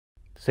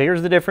So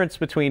here's the difference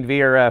between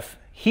VRF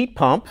Heat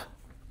Pump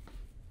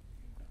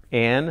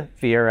and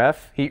VRF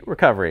Heat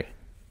Recovery.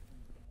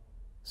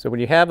 So when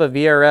you have a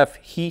VRF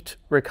Heat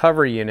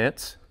Recovery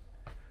unit,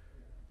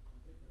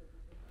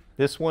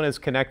 this one is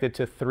connected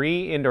to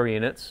 3 indoor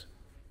units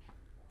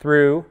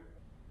through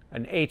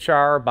an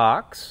HR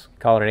box,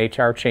 call it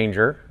an HR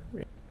changer.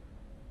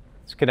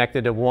 It's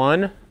connected to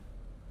 1,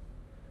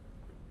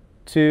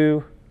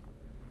 2,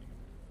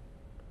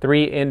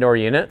 3 indoor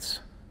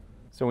units.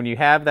 So when you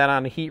have that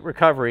on heat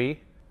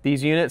recovery,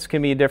 these units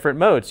can be in different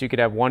modes. You could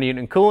have 1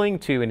 unit in cooling,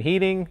 2 in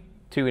heating,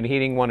 2 in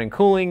heating, 1 in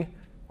cooling,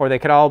 or they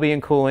could all be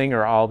in cooling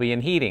or all be in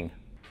heating.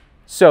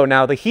 So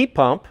now the heat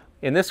pump,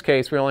 in this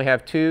case, we only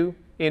have 2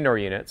 indoor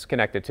units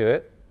connected to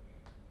it.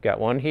 Got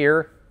 1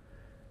 here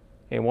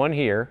and 1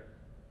 here.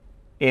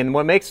 And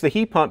what makes the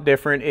heat pump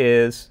different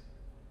is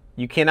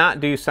you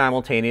cannot do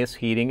simultaneous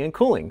heating and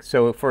cooling.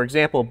 So for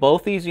example,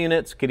 both these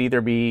units could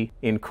either be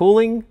in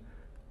cooling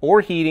or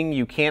heating.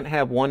 You can't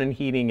have 1 in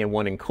heating and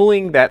 1 in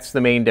cooling. That's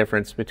the main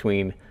difference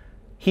between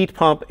heat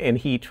pump and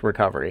heat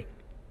recovery.